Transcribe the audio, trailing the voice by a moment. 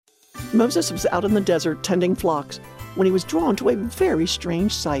Moses was out in the desert tending flocks when he was drawn to a very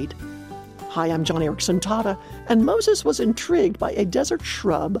strange sight. Hi, I'm John Erickson Tata, and Moses was intrigued by a desert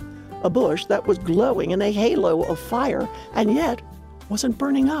shrub, a bush that was glowing in a halo of fire and yet wasn't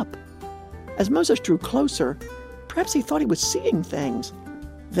burning up. As Moses drew closer, perhaps he thought he was seeing things.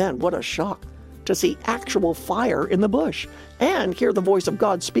 Then what a shock to see actual fire in the bush and hear the voice of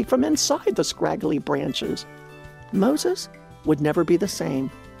God speak from inside the scraggly branches. Moses would never be the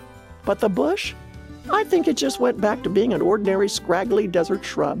same. But the bush? I think it just went back to being an ordinary scraggly desert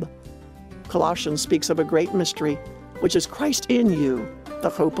shrub. Colossians speaks of a great mystery, which is Christ in you, the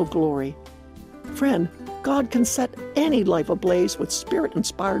hope of glory. Friend, God can set any life ablaze with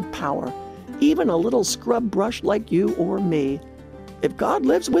Spirit-inspired power, even a little scrub brush like you or me. If God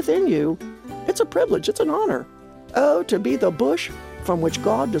lives within you, it's a privilege, it's an honor. Oh, to be the bush from which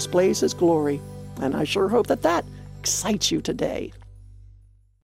God displays His glory. And I sure hope that excites you today.